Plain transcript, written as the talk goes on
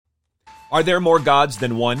Are there more gods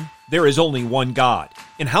than one? There is only one God.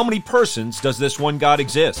 In how many persons does this one God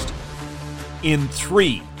exist? In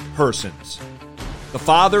 3 persons. The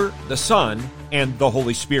Father, the Son, and the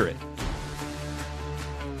Holy Spirit.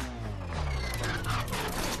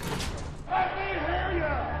 Let me hear you!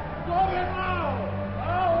 Slow it low!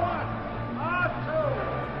 A1, A2,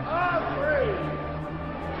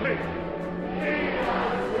 A3. Please.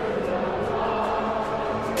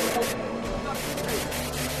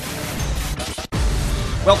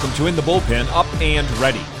 Welcome to In the Bullpen, Up and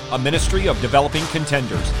Ready, a ministry of developing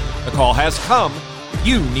contenders. The call has come.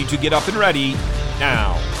 You need to get up and ready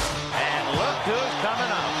now. And look who's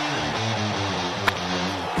coming up.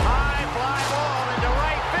 High fly ball into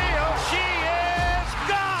right field. She is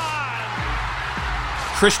gone.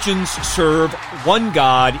 Christians serve one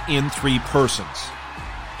God in 3 persons.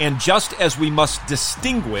 And just as we must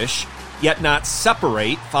distinguish, yet not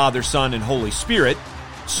separate, Father, Son, and Holy Spirit,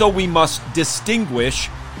 so we must distinguish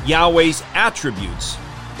Yahweh's attributes,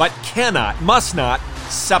 but must not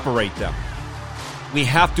separate them. We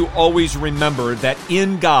have to always remember that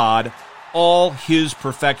in God, all His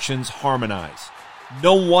perfections harmonize.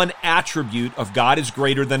 No one attribute of God is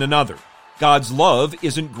greater than another. God's love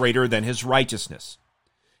isn't greater than His righteousness.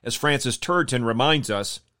 As Francis Turretin reminds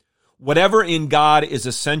us, whatever in God is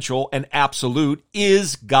essential and absolute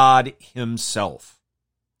is God Himself.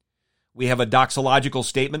 We have a doxological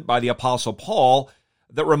statement by the Apostle Paul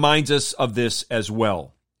that reminds us of this as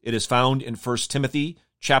well. It is found in 1 Timothy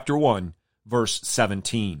chapter 1, verse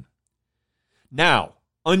 17. Now,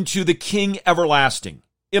 unto the King everlasting,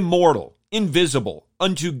 immortal, invisible,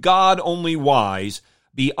 unto God only wise,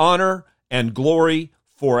 be honor and glory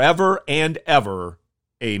forever and ever.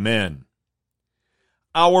 Amen.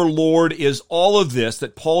 Our Lord is all of this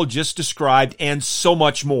that Paul just described and so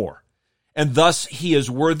much more. And thus He is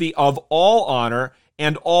worthy of all honor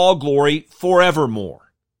and all glory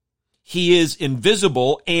forevermore. He is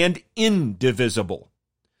invisible and indivisible.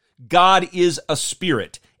 God is a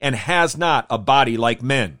spirit and has not a body like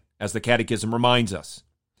men, as the Catechism reminds us.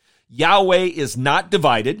 Yahweh is not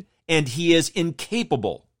divided, and He is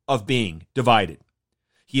incapable of being divided.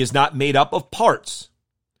 He is not made up of parts.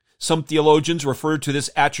 Some theologians refer to this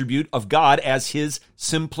attribute of God as His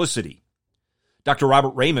simplicity. Dr.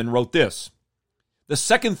 Robert Raymond wrote this: the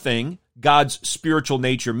second thing God's spiritual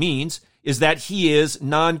nature means is that He is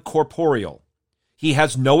non-corporeal. He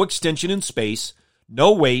has no extension in space,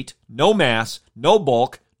 no weight, no mass, no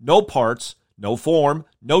bulk, no parts, no form,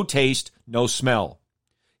 no taste, no smell.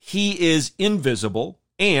 He is invisible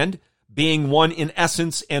and, being one in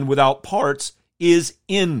essence and without parts, is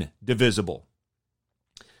indivisible.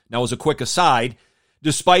 Now, as a quick aside,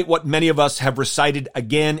 despite what many of us have recited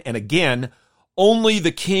again and again, only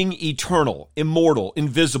the King eternal, immortal,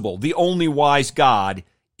 invisible, the only wise God,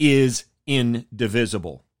 is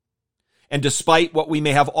indivisible. And despite what we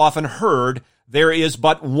may have often heard, there is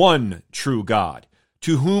but one true God,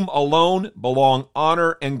 to whom alone belong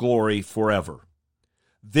honor and glory forever.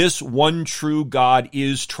 This one true God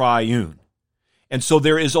is triune. And so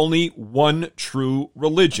there is only one true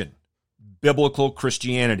religion, biblical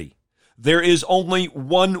Christianity. There is only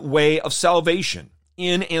one way of salvation,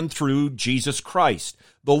 in and through Jesus Christ,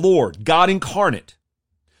 the Lord, God incarnate.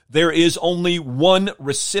 There is only one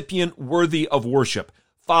recipient worthy of worship,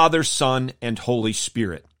 Father, Son, and Holy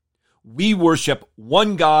Spirit. We worship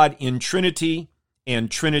one God in Trinity and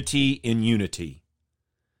Trinity in unity.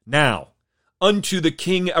 Now, unto the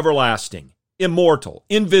King everlasting, immortal,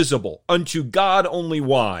 invisible, unto God only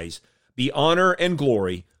wise, be honor and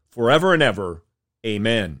glory forever and ever.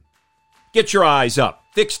 Amen. Get your eyes up,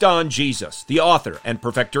 fixed on Jesus, the author and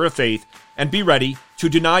perfecter of faith, and be ready to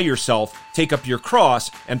deny yourself, take up your cross,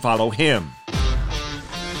 and follow Him.